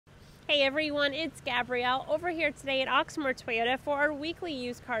Hey everyone, it's Gabrielle over here today at Oxmoor Toyota for our weekly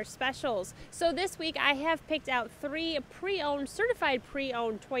used car specials. So this week I have picked out 3 certified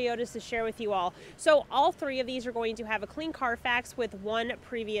pre-owned Toyotas to share with you all. So all 3 of these are going to have a clean Carfax with 1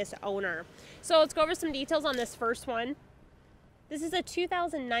 previous owner. So let's go over some details on this first one. This is a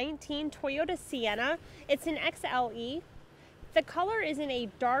 2019 Toyota Sienna. It's an XLE. The color is in a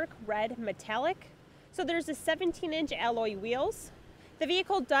dark red metallic. So there's a 17-inch alloy wheels. The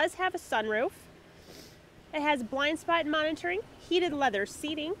vehicle does have a sunroof. It has blind spot monitoring, heated leather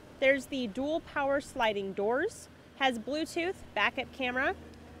seating. There's the dual power sliding doors, has Bluetooth, backup camera.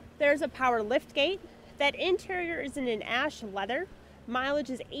 There's a power lift gate. That interior is in an ash leather. Mileage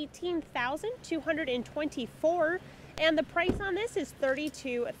is 18,224, and the price on this is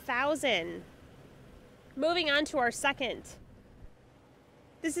 $32,000. Moving on to our second.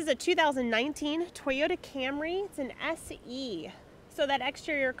 This is a 2019 Toyota Camry. It's an SE. So that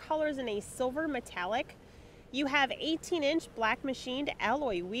exterior color is in a silver metallic. You have 18-inch black machined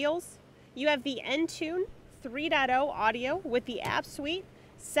alloy wheels. You have the Entune 3.0 audio with the app suite,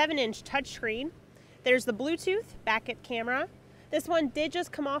 7-inch touchscreen. There's the Bluetooth, backup camera. This one did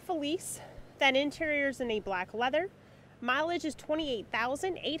just come off a lease. That interior is in a black leather. Mileage is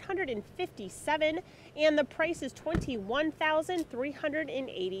 28,857, and the price is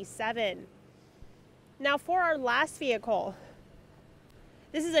 $21,387. Now for our last vehicle.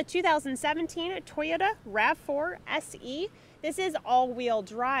 This is a 2017 Toyota RAV4 SE. This is all-wheel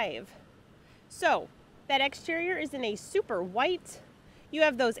drive. So that exterior is in a super white. You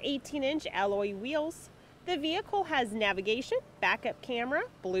have those 18-inch alloy wheels. The vehicle has navigation, backup camera,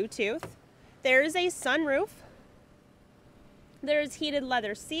 Bluetooth. There is a sunroof. There is heated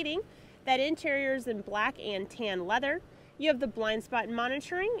leather seating. That interior is in black and tan leather. You have the blind spot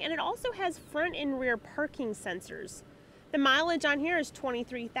monitoring, and it also has front and rear parking sensors. The mileage on here is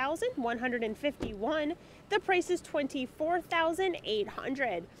 23,151. The price is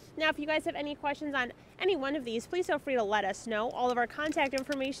 $24,800. Now, if you guys have any questions on any one of these, please feel free to let us know. All of our contact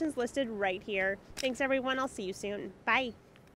information is listed right here. Thanks, everyone. I'll see you soon. Bye.